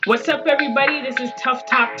What's up, everybody? This is Tough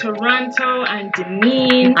Talk Toronto. I'm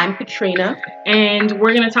Deneen, I'm Katrina. and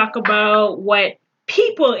we're going to talk about what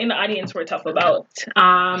people in the audience were tough about,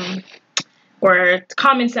 or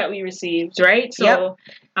comments that we received, right? So,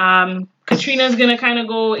 Katrina's going to kind of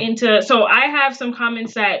go into. So, I have some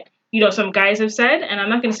comments that some guys have said, and I'm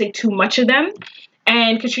not going to say too much of them.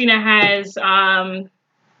 And Katrina has some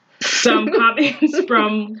comments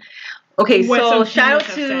from. Okay, what so some shout out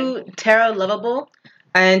females have to Tara Lovable,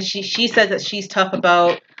 and she says that she's tough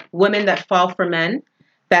about women that fall for men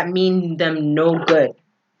that mean them no good.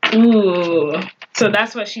 Ooh, so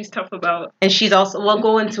that's what she's tough about. And she's also, we'll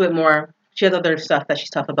go into it more. She has other stuff that she's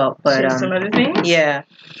tough about, but She has some other things. yeah.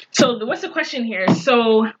 So what's the question here?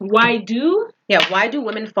 So why do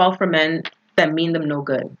women fall for men that mean them no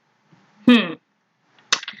good?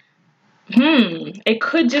 It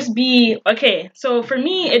could just be okay. So for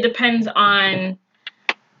me, it depends on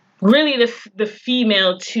really the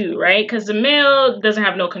female too, right? Because the male doesn't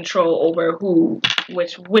have no control over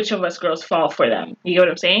which of us girls fall for them. You get what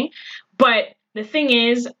I'm saying? But the thing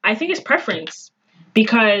is, I think it's preference.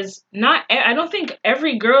 Because I don't think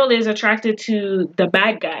every girl is attracted to the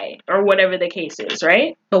bad guy or whatever the case is,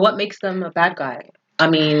 right? But what makes them a bad guy? I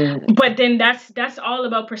mean, but then that's all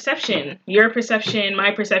about perception. Your perception,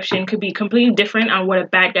 my perception could be completely different on what a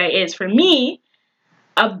bad guy is. For me,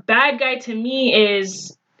 a bad guy to me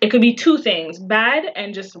is it could be two things: bad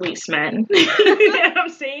and just waste man. You know what I'm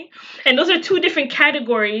saying? And those are two different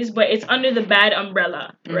categories, but it's under the bad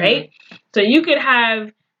umbrella, right? Mm-hmm. So you could have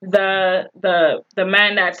the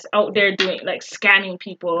man that's out there doing like scanning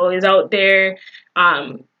people, is out there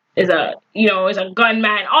is a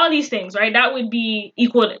gunman, all these things, right? That would be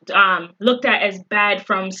equal looked at as bad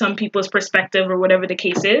from some people's perspective or whatever the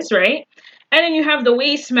case is, right? And then you have the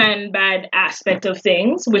waste man bad aspect of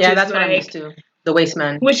things, which is that's like, what I'm used to. The waste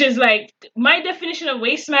man. Which is like my definition of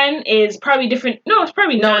waste man is probably different. No, it's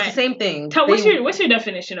probably not. No, it's the same thing. What's your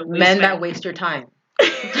definition of waste men man? That waste your time.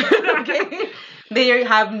 Okay. They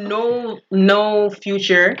have no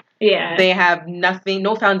future. Yeah. They have nothing,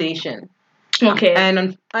 no foundation. Okay.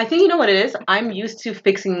 And I think you know what it is? I'm used to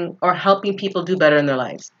fixing or helping people do better in their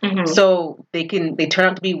lives. Mm-hmm. So they turn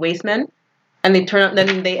out to be waste men, and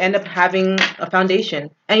then they end up having a foundation.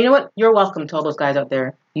 And you know what? You're welcome to all those guys out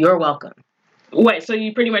there. You're welcome. What? So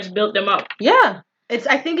you pretty much built them up? Yeah.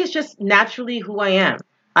 I think it's just naturally who I am.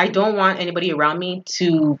 I don't want anybody around me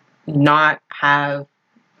to not have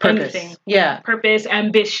purpose. Anything. Yeah. Purpose,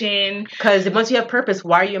 ambition. Because once you have purpose,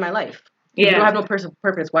 why are you in my life? Yeah. If you don't have no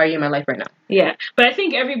purpose, why are you in my life right now? Yeah. But I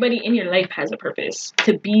think everybody in your life has a purpose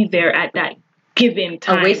to be there at that given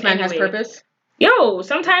time. A waste man has purpose? Yo,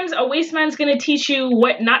 sometimes a waste man's going to teach you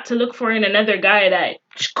what not to look for in another guy that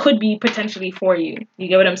could be potentially for you. You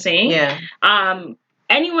get what I'm saying? Yeah.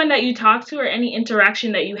 Anyone that you talk to or any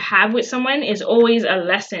interaction that you have with someone is always a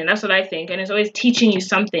lesson. That's what I think. And it's always teaching you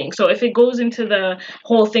something. So if it goes into the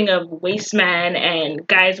whole thing of waste man and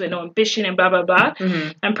guys with no ambition and blah, blah, blah, mm-hmm.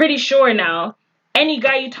 I'm pretty sure now any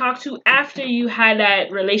guy you talk to after you had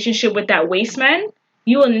that relationship with that waste man,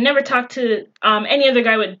 you will never talk to any other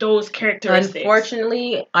guy with those characteristics.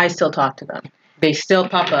 Unfortunately, I still talk to them. They still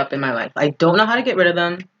pop up in my life. I don't know how to get rid of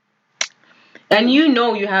them. And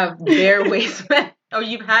you have bare waste men. Oh,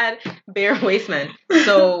 you've had bare waste men.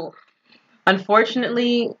 So,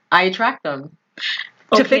 unfortunately, I attract them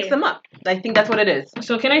to fix them up. I think that's what it is.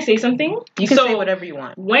 So, can I say something? You can say whatever you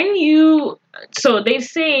want. So they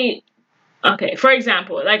say, okay, for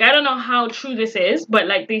example, like, I don't know how true this is, but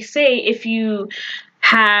like they say if you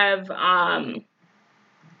have, a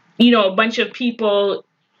bunch of people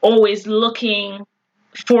always looking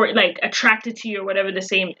for, like, attracted to you or whatever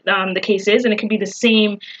the case is, and it could be the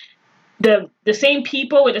same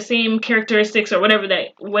people with the same characteristics or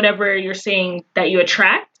whatever you're saying that you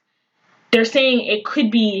attract, they're saying it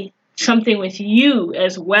could be something with you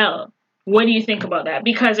as well. What do you think about that?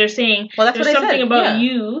 Because they're saying there's something about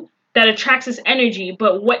you that attracts this energy,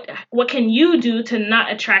 but what can you do to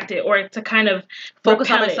not attract it or to kind of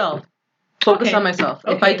focus on myself? Focus on myself.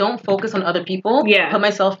 Okay. If I don't focus on other people, put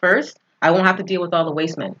myself first, I won't have to deal with all the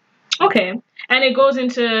waste men. Okay. And it goes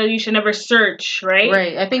into you should never search, right?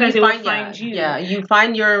 Right. I think you find you. Yeah, you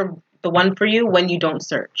find the one for you when you don't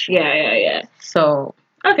search. Yeah. So.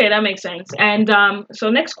 Okay, that makes sense. And so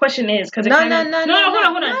next question is because no. Hold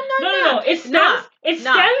on. It stems. It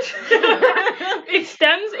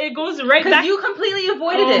stems. It goes right back. Because you completely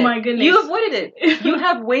avoided it. Oh my goodness. You avoided it. You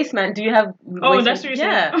have waste man. Do you have? That's what you're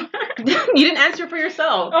saying. Yeah. You didn't answer for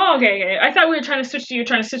yourself. Oh, okay. I thought we were trying to switch. You were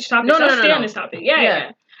trying to switch topics. No. Stay on this topic.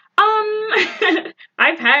 Yeah.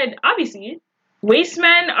 I've had obviously waste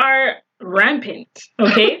men are rampant.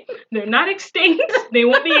 Okay, they're not extinct. They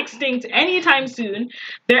won't be extinct anytime soon.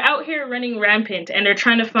 They're out here running rampant, and they're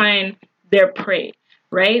trying to find their prey,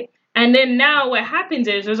 right? And then now what happens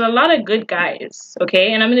is there's a lot of good guys,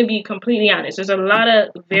 okay? And I'm going to be completely honest. There's a lot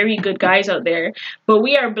of very good guys out there, but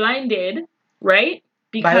we are blinded, right?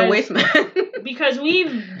 By the waste man. Because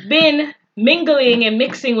we've been mingling and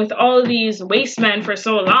mixing with all these waste men for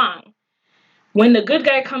so long. When the good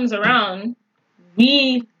guy comes around,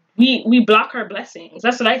 we block our blessings.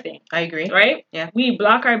 That's what I think. I agree. Right? Yeah. We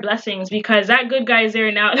block our blessings because that good guy is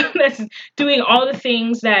there now that's doing all the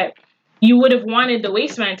things that you would have wanted the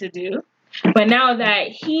waste man to do. But now that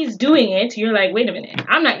he's doing it, you're like, wait a minute,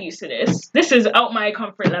 I'm not used to this. This is out my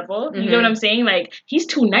comfort level. You know what I'm saying? Like, he's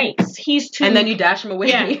too nice. He's too... And then you dash him away.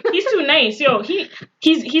 Yeah, he's too nice. Yo,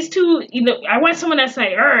 he's too... You know, I want someone that's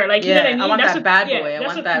like, like, you know what I mean? I want that's that bad boy. I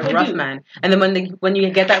want that rough man. And then when you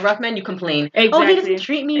get that rough man, you complain. Exactly. Oh, he doesn't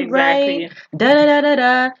treat me right.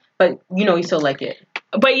 Da-da-da-da-da. But, you still like it.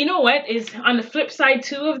 But you know what is on the flip side,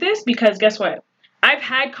 too, of this? Because guess what? I've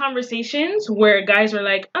had conversations where guys are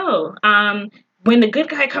like, when the good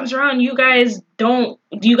guy comes around, you guys don't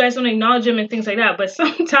acknowledge him and things like that. But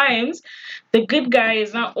sometimes the good guy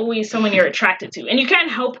is not always someone you're attracted to. And you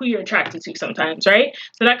can't help who you're attracted to sometimes, right?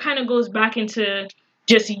 So that kind of goes back into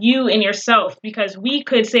just you and yourself, because we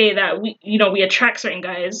could say that we attract certain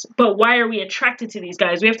guys, but why are we attracted to these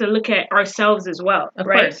guys? We have to look at ourselves as well, of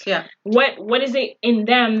right? Course, yeah. What is it in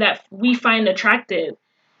them that we find attractive,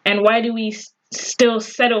 and why do we still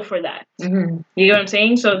settle for that? Mm-hmm. You know what I'm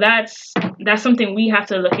saying? So that's something we have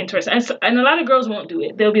to look into ourselves. And a lot of girls won't do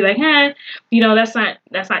it. They'll be like, that's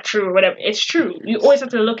not true or whatever. It's true. You always have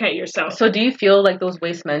to look at yourself. So do you feel like those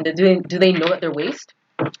waste men, do they know that they're waste?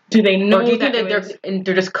 Do they know? Or do you think that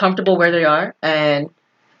they're just comfortable where they are and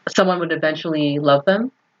someone would eventually love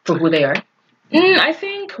them for who they are? I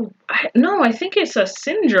think it's a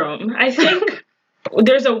syndrome. I think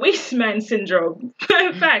there's a waste man syndrome.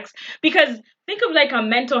 Facts. Because think of like a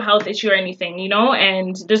mental health issue or anything,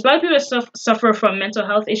 and there's a lot of people that suffer from mental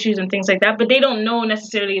health issues and things like that, but they don't know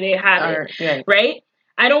necessarily they have it, right?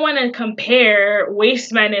 I don't want to compare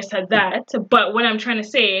waste madness to that, but what I'm trying to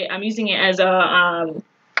say, I'm using it as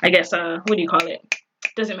what do you call it?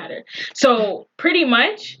 Doesn't matter. So pretty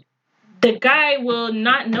much, the guy will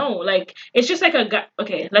not know. Like, it's just like a guy.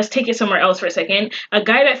 Okay, let's take it somewhere else for a second. A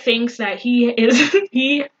guy that thinks that he's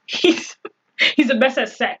the best at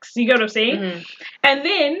sex. You get what I'm saying? Mm-hmm. And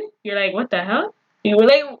then you're like, what the hell? You're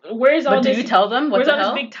like, where's all this? Do you tell them where's all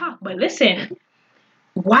this big talk? But listen,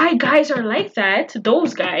 why guys are like that,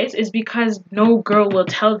 those guys, is because no girl will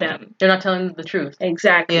tell them. They're not telling the truth.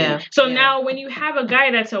 Exactly. Yeah. So now when you have a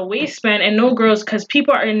guy that's a waste man and no girls, because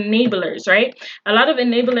people are enablers, right? A lot of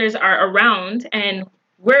enablers are around, and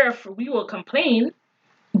we will complain,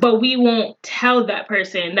 but we won't tell that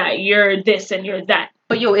person that you're this and you're that.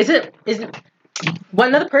 But is it one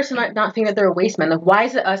another person might not think that they're a waste man? Like, why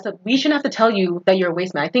is it us that we shouldn't have to tell you that you're a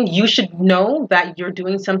waste man? I think you should know that you're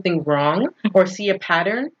doing something wrong or see a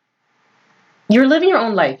pattern. You're living your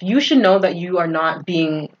own life. You should know that you are not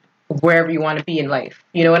being wherever you want to be in life.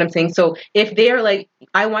 You know what I'm saying? So if they're like,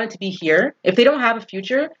 I want it to be here, if they don't have a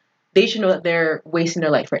future, they should know that they're wasting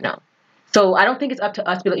their life right now. So I don't think it's up to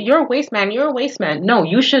us to be like, you're a waste man, you're a waste man. No,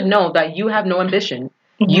 you should know that you have no ambition.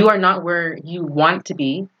 Mm-hmm. You are not where you want to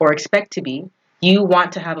be or expect to be. You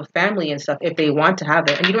want to have a family and stuff if they want to have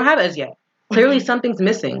it, and you don't have it as yet. Clearly something's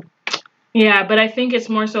missing. Yeah, but I think it's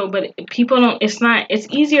more so, but people don't, it's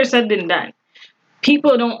easier said than done.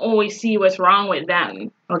 People don't always see what's wrong with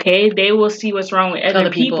them, okay? They will see what's wrong with other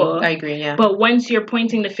people. I agree, yeah. But once you're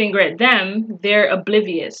pointing the finger at them, they're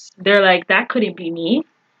oblivious. They're like, that couldn't be me.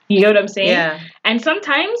 You know what I'm saying? Yeah. And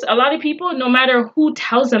sometimes a lot of people, no matter who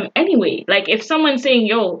tells them anyway, like if someone's saying,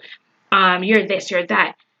 yo, you're this, you're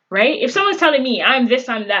that, right? If someone's telling me I'm this,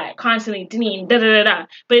 I'm that, constantly, da-da-da-da,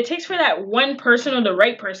 but it takes for that one person or the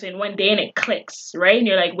right person one day and it clicks, right? And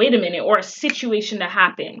you're like, wait a minute, or a situation to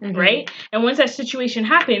happen, mm-hmm. right? And once that situation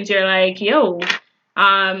happens, you're like, yo,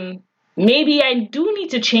 maybe I do need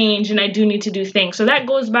to change and I do need to do things. So that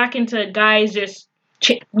goes back into guys just,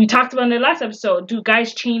 we talked about in the last episode, do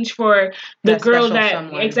guys change for the girl that,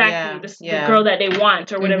 someone. Exactly, the girl that they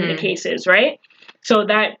want or whatever mm-hmm. the case is, right? So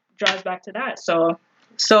that draws back to that,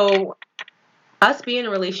 So us being in a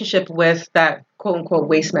relationship with that quote-unquote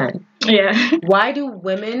waste man. Yeah. Why do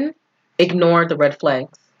women ignore the red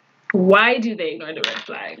flags? Why do they ignore the red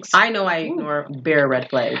flags? I know I ignore bare red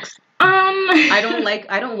flags. I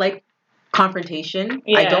don't like confrontation.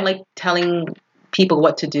 Yeah. I don't like telling people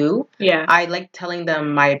what to do. Yeah. I like telling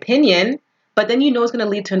them my opinion, but then it's going to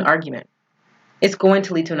lead to an argument. It's going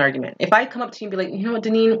to lead to an argument. If I come up to you and be like, you know what,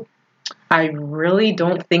 Deneen, I really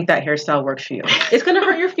don't think that hairstyle works for you. It's gonna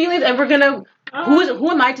hurt your feelings, and we're gonna. Who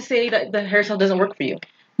am I to say that the hairstyle doesn't work for you?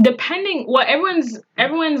 Depending, well,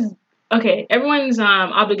 everyone's okay. Everyone's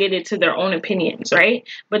obligated to their own opinions, right?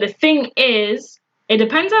 But the thing is, it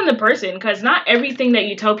depends on the person, because not everything that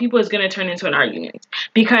you tell people is gonna turn into an argument.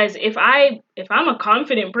 Because if I'm a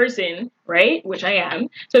confident person, right, which I am,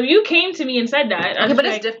 so if you came to me and said that, Okay, but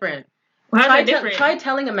it's different. How's that different? Try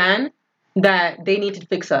telling a man that they need to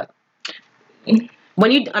fix up.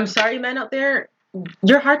 I'm sorry, men out there,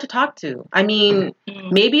 you're hard to talk to. I mean,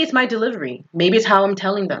 maybe it's my delivery. Maybe it's how I'm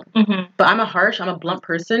telling them. Mm-hmm. But I'm a blunt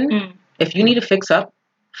person. If you need to fix up,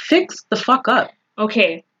 fix the fuck up.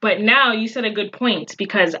 Okay, but now you said a good point,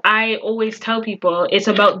 because I always tell people it's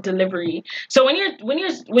about delivery. So when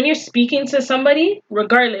you're speaking to somebody,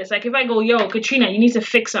 regardless, like if I go, yo, Katrina, you need to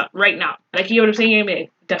fix up right now. Like, you know what I'm saying? You're gonna be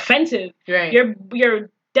defensive. Right. You're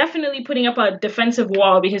definitely putting up a defensive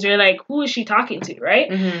wall, because you're like, who is she talking to, right?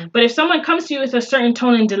 Mm-hmm. But if someone comes to you with a certain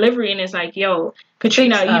tone and delivery and is like, yo,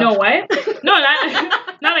 Katrina, you know what? No,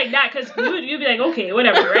 not like that, because you'd be like, okay,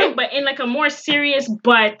 whatever, right? But in like a more serious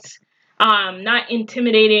but not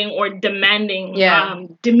intimidating or demanding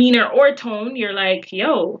demeanor or tone, you're like,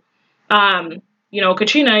 yo,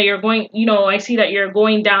 Katrina, you're going, I see that you're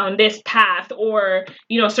going down this path, or,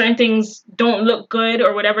 certain things don't look good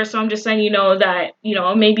or whatever. So I'm just saying, that,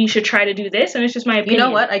 maybe you should try to do this. And it's just my opinion. You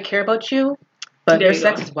know what? I care about you, but your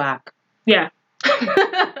sex is whack. Yeah.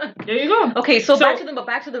 There you go. Okay. So back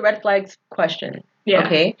to the red flags question. Yeah.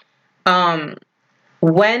 Okay. How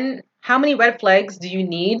many red flags do you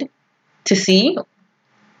need to see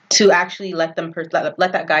to actually let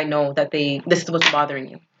that guy know that this is what's bothering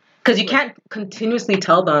you? Because you can't continuously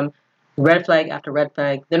tell them red flag after red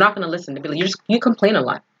flag. They're not going to listen. They'll be like, you complain a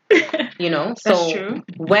lot. That's true.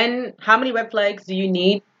 How many red flags do you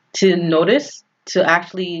need to notice to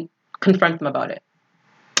actually confront them about it?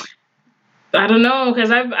 I don't know,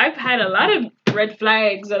 because I've had a lot of red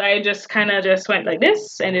flags that I just kind of just went like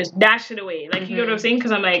this and just dashed it away. Like, you know what I'm saying?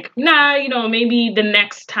 Because I'm like, nah, maybe the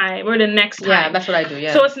next time or the next time. Yeah, that's what I do,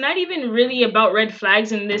 yeah. So it's not even really about red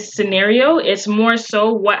flags in this scenario. It's more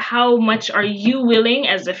so how much are you willing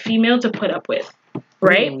as a female to put up with?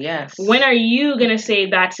 Right? Ooh, yes. When are you going to say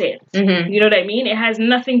that's it? Mm-hmm. You know what I mean? It has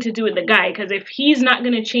nothing to do with the guy, because if he's not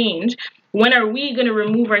going to change, when are we going to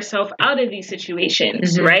remove ourselves out of these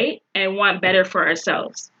situations, right? And want better for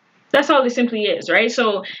ourselves? That's all it simply is, right?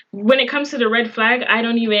 So when it comes to the red flag, I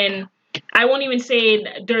won't even say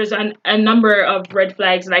there's a number of red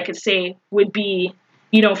flags that I could say would be,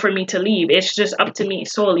 for me to leave. It's just up to me,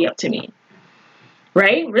 solely up to me.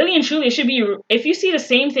 Right? Really and truly, it should be, if you see the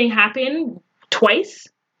same thing happen twice,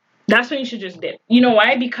 that's when you should just dip. You know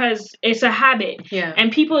why? Because it's a habit. Yeah.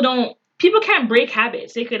 And people can't break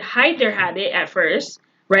habits. They could hide their habit at first,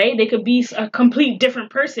 right? They could be a complete different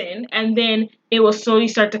person, and then it will slowly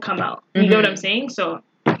start to come out. You know what I'm saying? So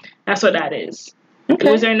that's what that is. Okay.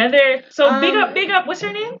 Was there another? So big up. What's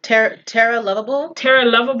her name? Tara Lovable. Tara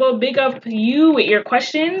Lovable. Big up you with your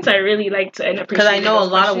questions. I really liked and appreciate. Because I know a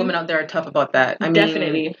lot of women out there are tough about that. I mean,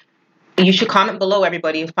 definitely. You should comment below,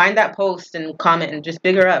 everybody. Find that post and comment and just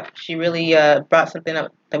big her up. She really brought something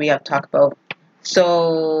up that we have to talk about.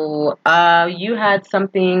 So you had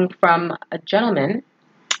something from a gentleman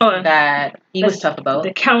that he was tough about.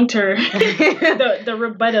 The counter, the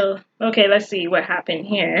rebuttal. Okay, let's see what happened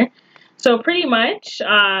here. So pretty much,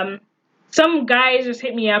 some guys just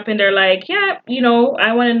hit me up and they're like, yeah,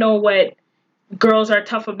 I want to know what girls are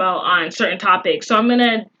tough about on certain topics. So I'm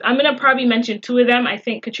gonna probably mention two of them. I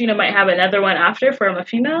think Katrina might have another one after from a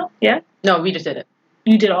female. Yeah? No, we just did it.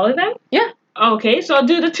 You did all of them? Yeah. Okay, so I'll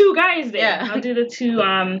do the two guys then. Yeah. I'll do the two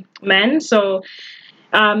men. So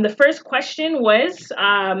the first question was,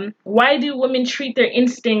 why do women treat their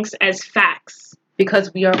instincts as facts?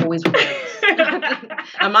 Because we are always right.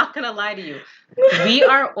 I'm not gonna lie to you. We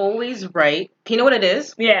are always right. You know what it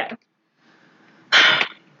is? Yeah.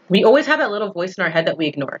 We always have that little voice in our head that we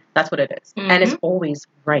ignore. That's what it is. And it's always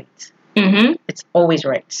right. Mm-hmm. It's always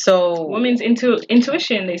right. So women's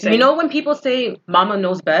intuition, they say. You know when people say mama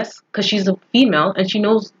knows best? Because she's a female and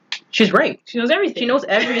she's right. She knows everything. She knows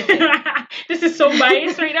everything. This is so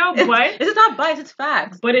biased right now, but... This is not biased, it's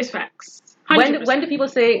facts. But it's facts. 100%. When do people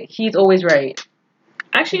say he's always right?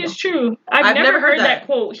 Actually, it's true. I've never heard that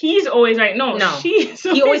quote. He's always right. No.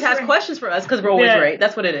 He always has questions for us because we're always right.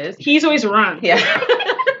 That's what it is. He's always wrong. Yeah.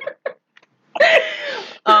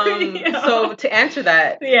 So to answer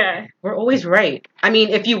that, we're always right. I mean,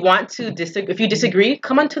 if you want to disagree,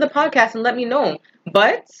 come onto the podcast and let me know.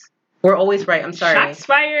 But we're always right. I'm sorry. Shots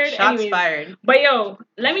fired. Shots fired. But yo,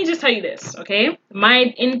 let me just tell you this, okay?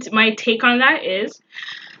 My take on that is,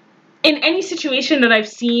 in any situation that I've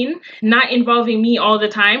seen, not involving me all the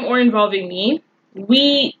time or involving me,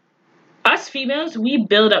 us females, we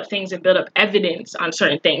build up things and build up evidence on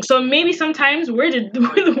certain things. So maybe sometimes we're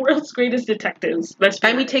the world's greatest detectives. Let's be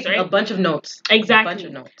And we honest, take right? a bunch of notes. Exactly. A bunch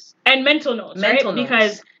of notes. And mental notes, Mental right? notes.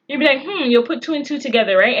 Because you'll be like, you'll put 2 and 2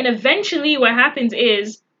 together, right? And eventually what happens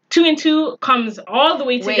is 2 and 2 comes all the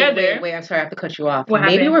way together. Wait, I'm sorry, I have to cut you off. What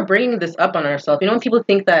Maybe happened? we're bringing this up on ourselves. You know when people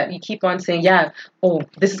think that you keep on saying,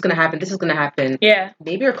 this is going to happen, this is going to happen. Yeah.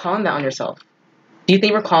 Maybe you're calling that on yourself. Do you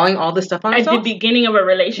think we're calling all this stuff on ourselves? At the beginning of a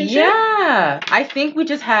relationship? Yeah. I think we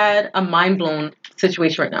just had a mind-blown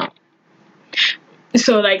situation right now.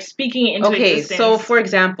 So, like, speaking it into existence. So for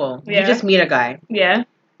example, you just meet a guy. Yeah.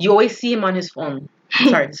 You always see him on his phone.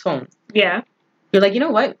 His phone. Yeah. You're like, you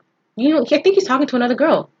know what? I think he's talking to another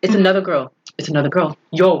girl. It's another girl. It's another girl.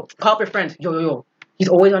 Yo, call up your friends. Yo. He's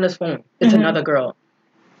always on his phone. It's another girl.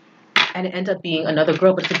 And it ends up being another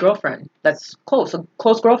girl, but it's a girlfriend. That's close. A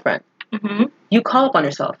close girlfriend. Mm-hmm. You call up on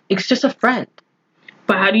yourself. It's just a friend.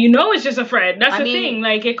 But how do you know it's just a friend? That's the thing.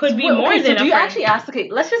 Like, it could be more than a friend. So do you actually ask,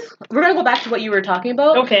 we're going to go back to what you were talking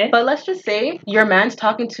about. Okay. But let's just say your man's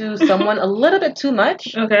talking to someone a little bit too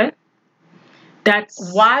much. Okay.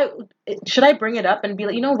 Why should I bring it up and be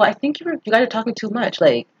like, you know what? I think you guys are talking too much.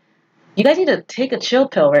 Like, you guys need to take a chill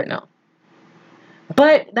pill right now.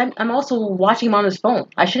 But then I'm also watching him on his phone.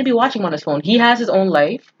 I shouldn't be watching him on his phone. He has his own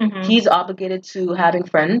life. Mm-hmm. He's obligated to having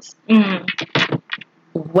friends. Mm-hmm.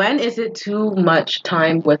 When is it too much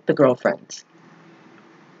time with the girlfriends?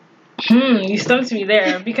 You stumped me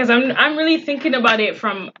there because I'm really thinking about it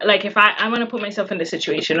from, like, if I want to put myself in the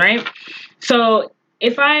situation, right? So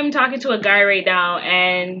if I'm talking to a guy right now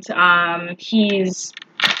and he's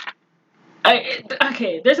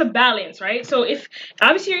okay, there's a balance, right? So if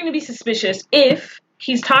obviously you're going to be suspicious if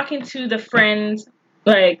he's talking to the friends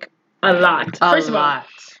like a lot. First of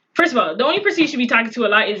all, the only person you should be talking to a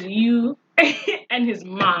lot is you and his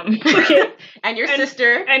mom, okay, and your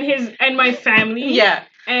sister and my family, yeah,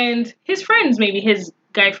 and his friends, maybe his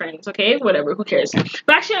guy friends, okay, whatever, who cares?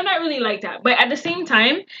 But actually, I'm not really like that. But at the same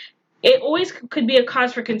time, it always could be a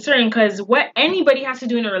cause for concern because what anybody has to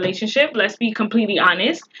do in a relationship, let's be completely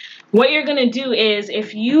honest, what you're going to do is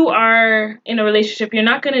if you are in a relationship, you're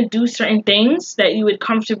not going to do certain things that you would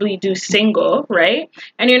comfortably do single, right?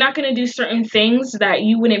 And you're not going to do certain things that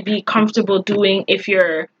you wouldn't be comfortable doing if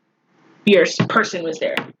your person was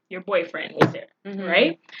there, your boyfriend was there,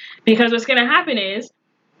 right? Because what's going to happen is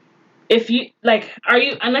if you, like,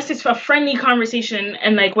 unless it's a friendly conversation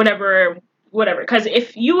and like whatever, because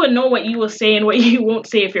if you would know what you will say and what you won't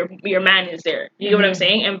say if your man is there, you know what I'm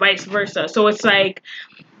saying, and vice versa. So it's like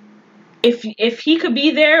if he could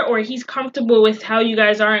be there or he's comfortable with how you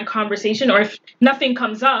guys are in conversation, or if nothing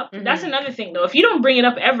comes up, that's another thing though. If you don't bring it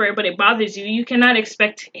up ever but it bothers you, you cannot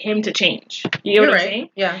expect him to change. You know what I'm saying?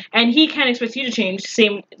 Yeah. And he can't expect you to change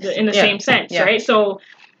in the same sense, right? So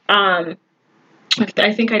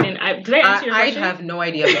I think I didn't. Did I answer your question? I have no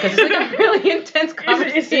idea because it's like a really intense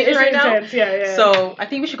conversation it's right intense, now. Yeah. So I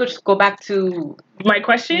think we should just go back to my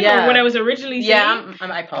question or what I was originally saying. Yeah,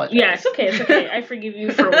 I apologize. Yeah, it's okay. I forgive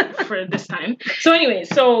you for this time. So anyway,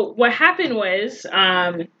 so what happened was,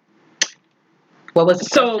 what was the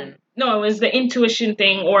question? No, it was the intuition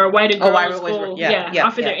thing, or why do girls go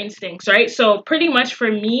off of their instincts, right? So pretty much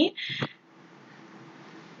for me,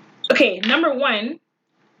 okay, number one,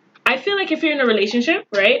 I feel like if you're in a relationship,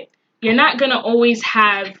 right, you're not going to always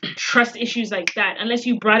have trust issues like that unless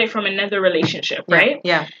you brought it from another relationship, right?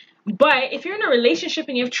 Yeah. But if you're in a relationship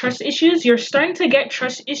and you have trust issues, you're starting to get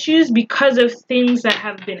trust issues because of things that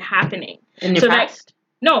have been happening. In your past?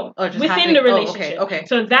 No, within the relationship. Okay.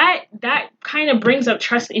 So that kind of brings up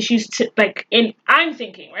trust issues to, like, I'm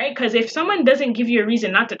thinking, right? Because if someone doesn't give you a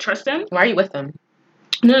reason not to trust them. Why are you with them?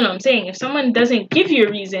 No, I'm saying if someone doesn't give you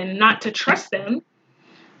a reason not to trust them,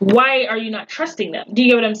 why are you not trusting them? Do you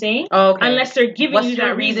get what I'm saying? Oh, okay. Unless they're giving you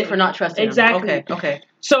that reason for not trusting exactly. them. Okay.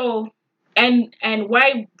 So, and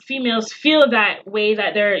why females feel that way,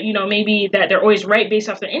 that they're, maybe that they're always right based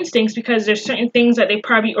off their instincts, because there's certain things that they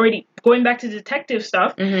probably already, going back to detective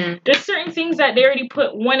stuff, there's certain things that they already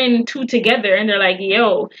put 1 and 2 together and they're like,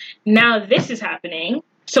 yo, now this is happening.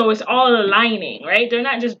 So it's all aligning, right? They're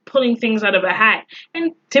not just pulling things out of a hat.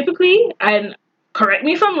 And typically, and correct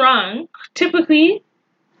me if I'm wrong, typically,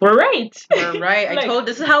 we're right. We're right. I told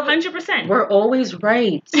this is how 100%. We're always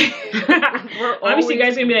right. Obviously, you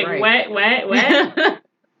guys are gonna be like, what?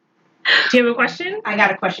 Do you have a question? I got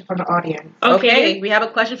a question from the audience. Okay, we have a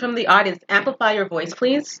question from the audience. Amplify your voice,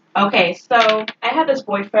 please. Okay, so I have this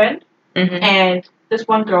boyfriend and this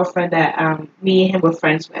one girlfriend that me and him were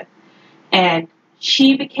friends with, and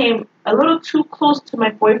she became a little too close to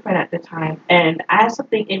my boyfriend at the time, and I had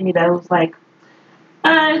something in me that was like,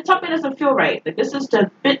 something doesn't feel right. Like, this is a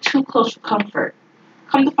bit too close for comfort.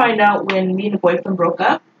 Come to find out, when me and the boyfriend broke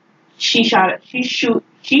up, she shot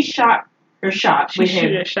her shot with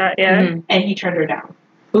him, yeah. Mhm. and he turned her down.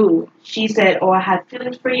 Ooh. She said, "Oh, I had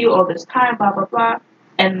feelings for you all this time, blah blah blah,"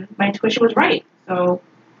 and my intuition was right. So,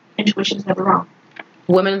 intuition is never wrong.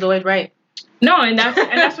 Women's always right. No, and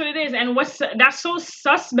that's what it is. And that's so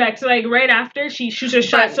suspect. Like right after she shoots her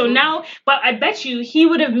shot. So now, but I bet you he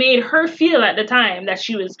would have made her feel at the time that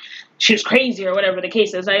she was crazy or whatever the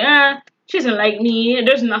case is. Like, she doesn't like me.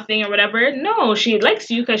 There's nothing or whatever. No, she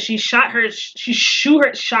likes you because she shot her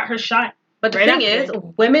shot. But the right thing after. is,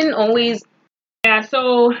 women always. Yeah.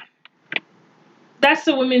 So that's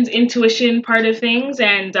the women's intuition part of things,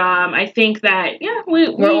 and I think that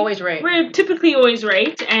we're always right. We're typically always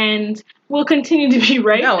right, and we'll continue to be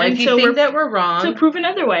right. No, if you think that we're wrong, until proven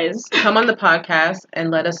otherwise, come on the podcast and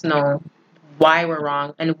let us know why we're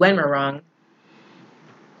wrong and when we're wrong.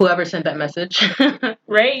 Whoever sent that message,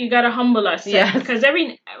 right? You gotta humble us, yes. Because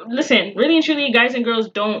listen, really and truly, guys and girls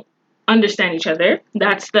don't understand each other.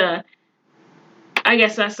 That's the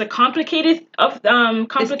complicated.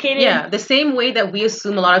 The same way that we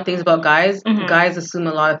assume a lot of things about guys, Mhm. guys assume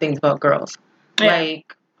a lot of things about girls. Yeah.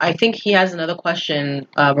 Like, I think he has another question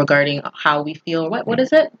regarding how we feel. What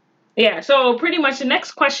is it? Yeah, so pretty much the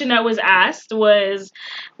next question that was asked was,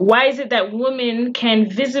 why is it that women can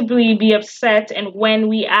visibly be upset, and when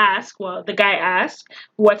we ask, the guy asked,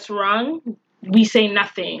 what's wrong, we say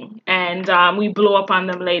nothing, and we blow up on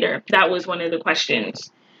them later. That was one of the questions.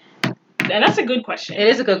 And that's a good question. It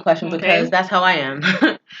is a good question because that's how I am.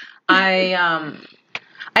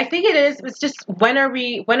 I think it is. It's just, when are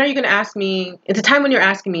you going to ask me? It's a time when you're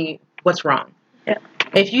asking me what's wrong. Yeah.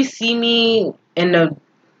 If you see me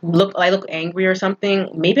I look angry or something,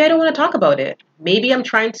 maybe I don't want to talk about it. Maybe I'm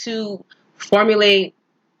trying to formulate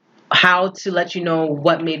how to let you know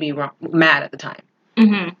what made me mad at the time.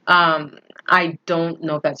 Mm-hmm. I don't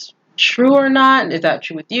know if that's true or not. Is that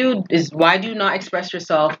true with you? Why do you not express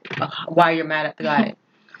yourself why you're mad at the guy?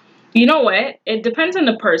 You know what? It depends on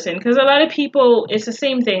the person, because a lot of people, it's the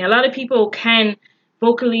same thing. A lot of people can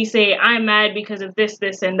vocally say, I'm mad because of this,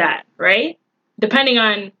 this, and that, right? Depending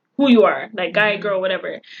on who you are, like guy, girl,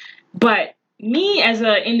 whatever. But me as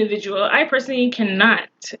an individual, I personally cannot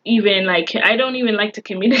even, I don't even like to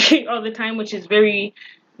communicate all the time, which is very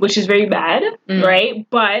bad, right?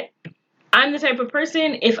 But I'm the type of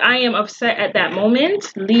person, if I am upset at that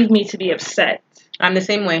moment, leave me to be upset. I'm the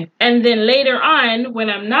same way. And then later on, when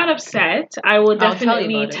I'm not upset, I will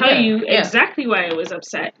definitely tell you exactly why I was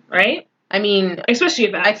upset, right? I mean, especially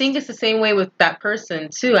if I think it's the same way with that person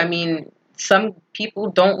too. I mean, some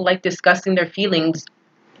people don't like discussing their feelings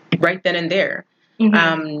right then and there,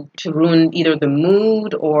 to ruin either the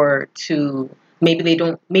mood or to maybe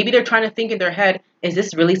they're trying to think in their head, is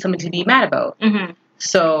this really something to be mad about? Mm-hmm.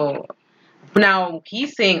 So now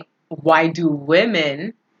he's saying, why do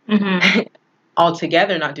women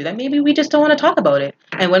altogether not do that? Maybe we just don't want to talk about it,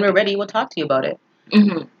 and when we're ready, we'll talk to you about it.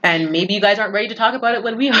 Mm-hmm. And maybe you guys aren't ready to talk about it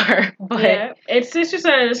when we are. But yeah, it's just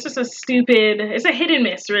a stupid. It's a hit and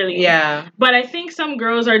miss, really. Yeah. But I think some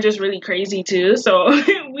girls are just really crazy too. So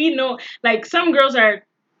we know, some girls are.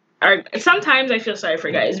 Sometimes I feel sorry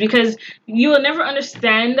for guys because you will never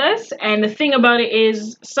understand us. And the thing about it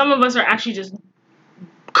is, some of us are actually just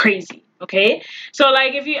crazy. Okay, so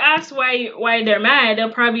if you ask why they're mad,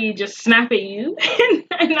 they'll probably just snap at you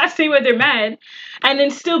and not say why they're mad, and then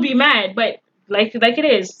still be mad. But like it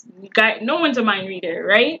is, no one's a mind reader,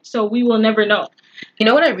 right? So we will never know. You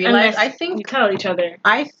know what I realized? I think we tell each other.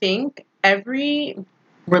 I think every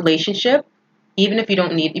relationship, even if you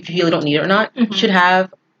feel you don't need it or not, should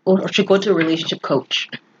have or should go to a relationship coach.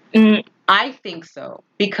 Mm-hmm. I think so,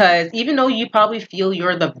 because even though you probably feel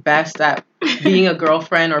you're the best at being a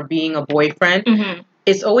girlfriend or being a boyfriend,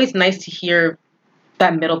 it's always nice to hear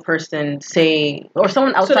that middle person say, or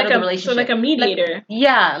someone outside of the relationship. So like a mediator.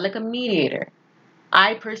 Like a mediator.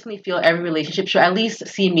 I personally feel every relationship should at least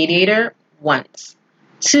see a mediator once.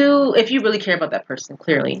 2, if you really care about that person,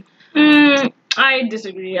 clearly. I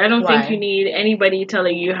disagree. I don't think you need anybody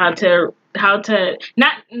telling you how to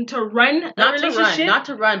not to run a relationship. Not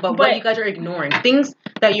to run, but what you guys are ignoring. Things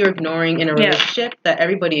that you're ignoring in a relationship that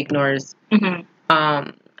everybody ignores.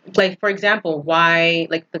 Like, for example, why,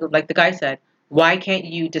 like the guy said, why can't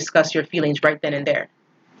you discuss your feelings right then and there?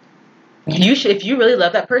 You should, if you really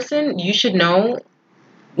love that person, you should know.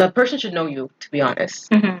 The person should know you, to be honest.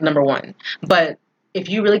 Number 1. But if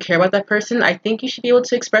you really care about that person, I think you should be able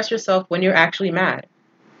to express yourself when you're actually mad,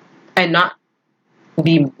 and not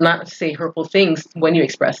be not say hurtful things when you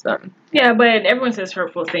express them. Yeah, but everyone says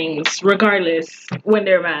hurtful things regardless when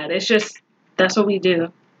they're mad. It's just that's what we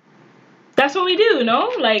do. That's what we do,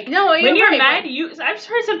 no? Like No, when you're right, mad, I've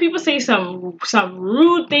heard some people say some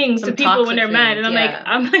rude things Some to people when toxic they're mad, and things,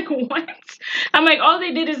 I'm like, what? I'm like, all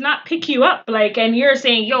they did is not pick you up, like, and you're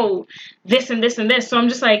saying, yo, this and this and this. So I'm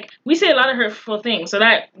just like, we say a lot of hurtful things, so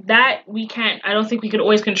that we can't. I don't think we could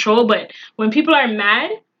always control, but when people are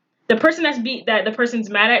mad, the person that the person's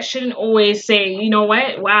mad at shouldn't always say, you know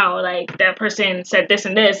what, wow, like that person said this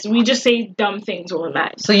and this. We just say dumb things when we're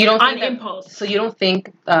mad. So you don't on think impulse. So you don't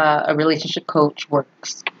think a relationship coach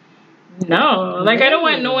works? No, like I don't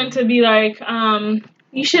want no one to be like,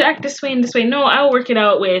 you should act this way and this way. No, I'll work it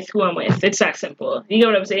out with who I'm with. It's that simple. You get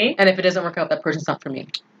what I'm saying? And if it doesn't work out, that person's not for me.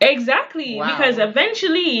 Exactly, Wow. because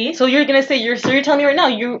eventually, So you're gonna say you're telling me right now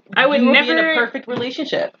I would you never be in a perfect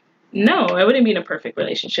relationship. No, I wouldn't be in a perfect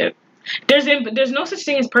relationship. There's no such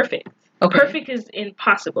thing as perfect. Okay. Perfect is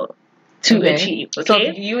impossible to achieve. Okay. So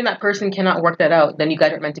if you and that person cannot work that out, then you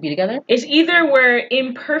guys aren't meant to be together. It's either we're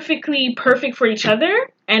imperfectly perfect for each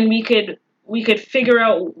other, and we could figure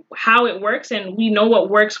out how it works, and we know what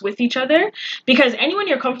works with each other. Because anyone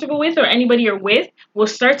you're comfortable with or anybody you're with will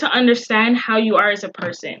start to understand how you are as a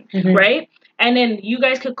person, right? And then you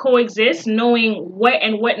guys could coexist knowing what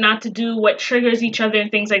and what not to do, what triggers each other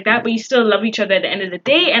and things like that. But you still love each other at the end of the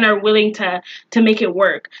day and are willing to make it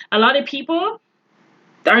work. A lot of people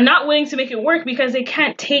are not willing to make it work because they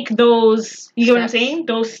can't take those, you get what I'm saying?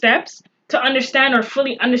 Those steps to understand or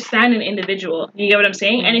fully understand an individual. You get what I'm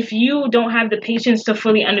saying? And if you don't have the patience to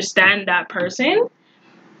fully understand that person,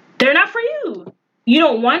 they're not for you. You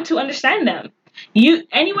don't want to understand them.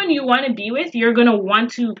 Anyone you want to be with, you're gonna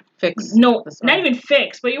want to fix. No, not even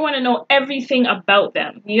fix, but you want to know everything about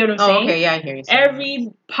them. You know what I'm saying? Okay, yeah, I hear you.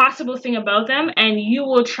 Every possible thing about them, and you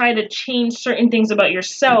will try to change certain things about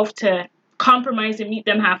yourself to compromise and meet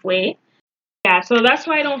them halfway. Yeah, so that's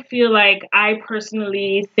why I don't feel like I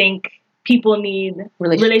personally think people need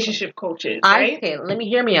relationship coaches. Right? Okay, let me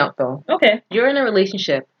hear me out though. Okay. You're in a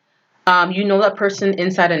relationship. You know that person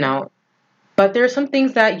inside and out. But there are some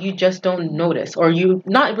things that you just don't notice, or you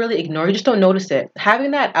not really ignore, you just don't notice it.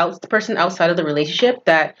 Having that person outside of the relationship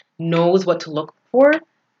that knows what to look for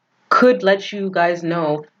could let you guys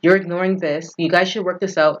know you're ignoring this. You guys should work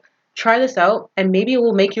this out. Try this out, and maybe it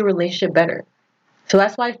will make your relationship better. So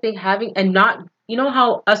that's why I think you know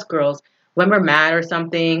how us girls, when we're mad or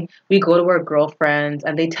something, we go to our girlfriends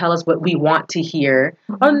and they tell us what we want to hear.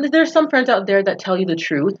 There's some friends out there that tell you the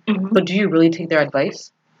truth, but do you really take their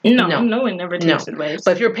advice? No one never takes advice.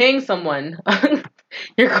 But if you're paying someone,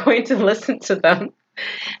 you're going to listen to them.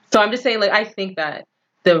 So I'm just saying, like, I think that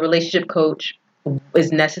the relationship coach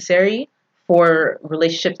is necessary for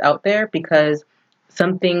relationships out there because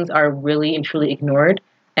some things are really and truly ignored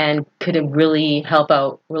and could really help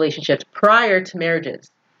out relationships prior to marriages.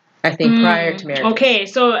 I think prior to marriage. Okay,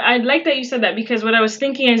 so I like that you said that because what I was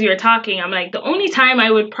thinking as you were talking, I'm like, the only time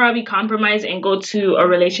I would probably compromise and go to a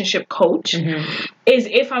relationship coach is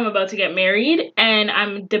if I'm about to get married and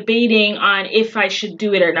I'm debating on if I should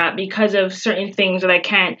do it or not because of certain things that I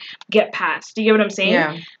can't get past. Do you get what I'm saying?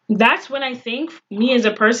 Yeah. That's when I think me as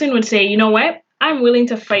a person would say, you know what? I'm willing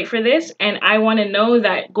to fight for this, and I want to know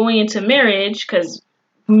that going into marriage, because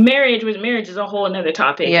marriage is a whole another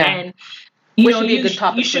topic. Yeah. And which would be a good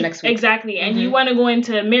topic for next week. Exactly. And you want to go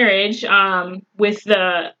into marriage with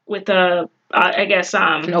the I guess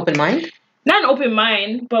an open mind? Not an open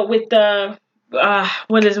mind, but with the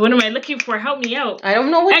what am I looking for? Help me out. I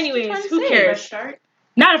don't know what. Anyways, who cares? Fresh start?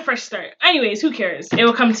 Not a fresh start. Anyways, who cares? It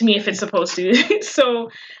will come to me if it's supposed to.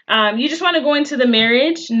 So you just want to go into the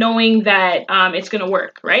marriage knowing that it's going to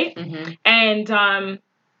work, right? And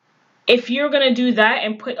if you're going to do that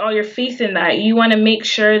and put all your faith in that, you want to make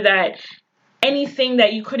sure that anything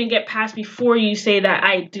that you couldn't get past before you say that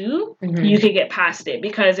I do, you could get past it.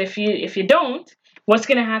 Because if you don't, what's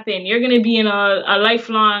going to happen? You're going to be in a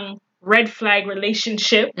lifelong red flag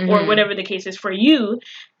relationship or whatever the case is for you.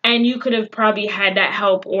 And you could have probably had that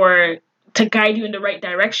help or to guide you in the right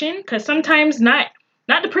direction. Because sometimes not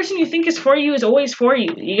the person you think is for you is always for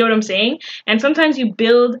you. You get what I'm saying? And sometimes you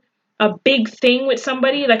build a big thing with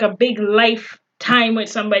somebody, like a big lifetime with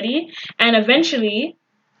somebody. And eventually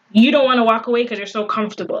you don't want to walk away because you're so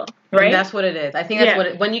comfortable, right? And that's what it is. I think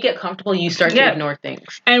that's when you get comfortable, you start to ignore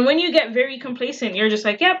things. And when you get very complacent, you're just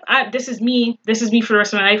like, yep, this is me. This is me for the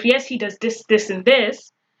rest of my life. Yes, he does this, this, and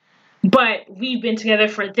this. But we've been together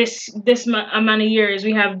for this amount of years.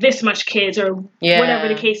 We have this much kids or whatever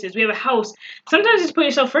the case is. We have a house. Sometimes you just put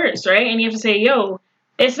yourself first, right? And you have to say, yo,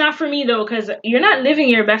 It's not for me though, because you're not living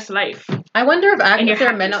your best life. I wonder if And your there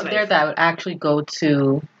are men happiest out there life. that would actually go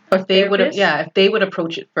to, or if they would, Therapist? if they would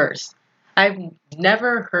approach it first. I've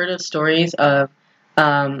never heard of stories of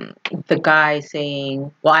the guy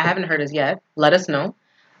saying, well, I haven't heard as yet. Let us know.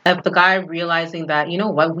 Of the guy realizing that, you know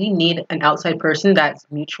what, we need an outside person that's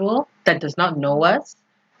mutual, that does not know us,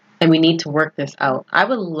 and we need to work this out. I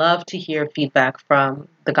would love to hear feedback from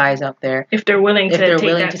the guys out there. If they're willing If to they're take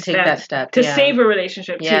willing that to step. take that step. To yeah. save a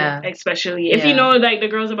relationship too, Yeah. especially. If Yeah. you know like the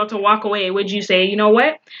girl's about to walk away, would you say, you know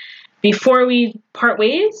what? Before we part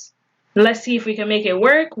ways, let's see if we can make it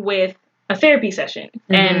work with a therapy session.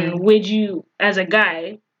 Mhm. And would you, as a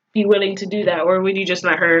guy, be willing to do that, or would you just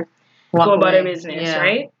let her Walk go about her away. business, Yeah.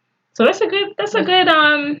 right? So that's a good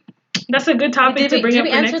topic to bring did up.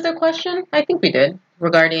 we for answer next. the question? I think we did.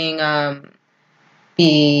 Regarding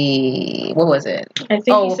the, what was it? I think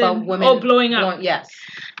you said, about women blowing up. yes.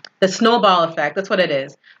 The snowball effect. That's what it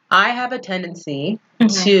is. I have a tendency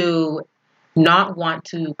Mhm. to not want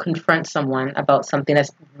to confront someone about something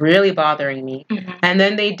that's really bothering me. Mhm. And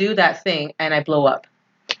then they do that thing and I blow up.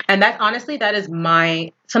 And that, honestly, that is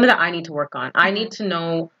something that I need to work on. I need to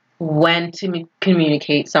know when to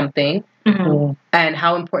communicate something Mhm. and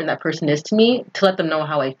how important that person is to me, to let them know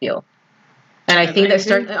how I feel. And I think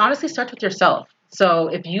that honestly starts with yourself. So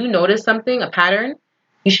if you notice something, a pattern,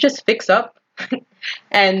 you should just fix up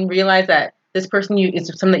and realize that this person is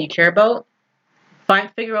something that you care about.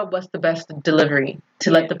 Figure out what's the best delivery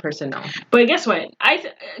to let the person know. But guess what?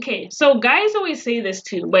 So guys always say this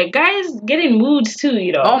too. But guys get in moods too,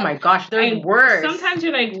 you know. Oh my gosh, they're worse. Sometimes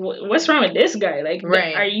you're like, what's wrong with this guy? Like,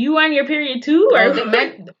 right. Are you on your period too? Or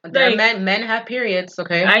men have periods,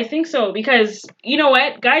 okay? I think so, because you know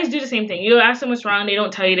what? Guys do the same thing. You ask them what's wrong, they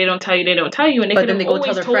don't tell you, and but then they go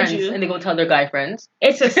tell their friends, and they go tell their guy friends.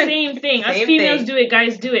 It's the same thing. Us females do it,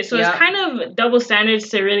 guys do it. So it's kind of double standards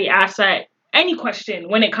to really ask that any question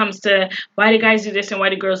when it comes to why do guys do this and why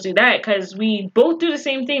do girls do that, because we both do the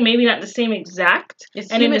same thing, maybe not the same exact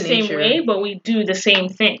and in the same way, but we do the same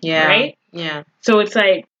thing, right? Yeah. So it's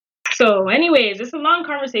like, so anyways, it's a long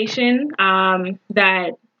conversation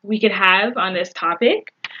that we could have on this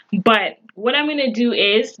topic, but what I'm going to do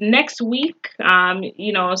is next week,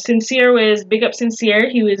 Sincere was big up Sincere.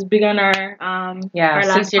 He was big on our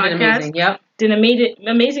last Sincere podcast. Did amazing. Yep. Did an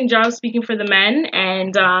amazing job speaking for the men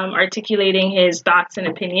and articulating his thoughts and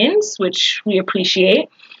opinions, which we appreciate.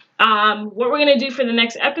 What we're going to do for the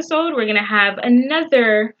next episode, we're going to have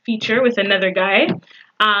another feature with another guy.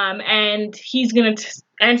 And he's going to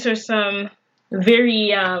answer some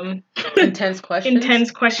very intense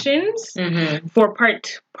questions for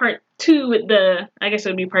part two with I guess it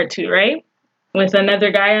would be part two, right? With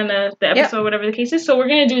another guy on the episode, whatever the case is. So we're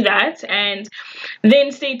going to do that. And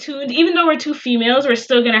then stay tuned. Even though we're two females, we're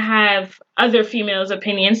still going to have other females'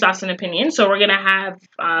 opinions, thoughts and opinions. So we're going to have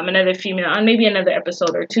another female on maybe another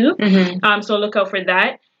episode or two. So look out for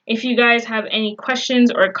that. If you guys have any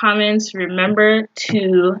questions or comments, remember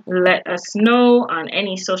to let us know on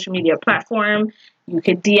any social media platform. You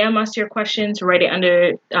could DM us your questions, write it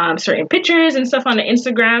under certain pictures and stuff on the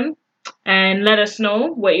Instagram, and let us know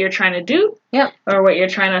what you're trying to do. Yep. Or what you're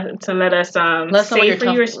trying to let us say for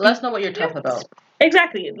your speech. Let us know what you're tough about.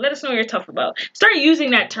 Exactly. Let us know what you're tough about. Start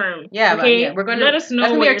using that term. Yeah, okay? We're gonna let us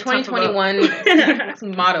know what you're tough about. That's gonna be our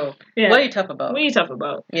 2021 motto. Yeah. What are you tough about? What are you tough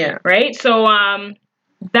about? Yeah. Right? So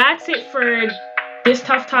that's it for this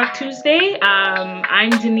Tough Talk Tuesday.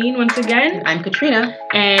 I'm Janine once again. I'm Katrina.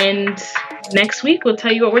 And next week we'll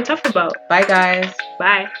tell you what we're tough about. Bye guys.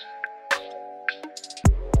 Bye.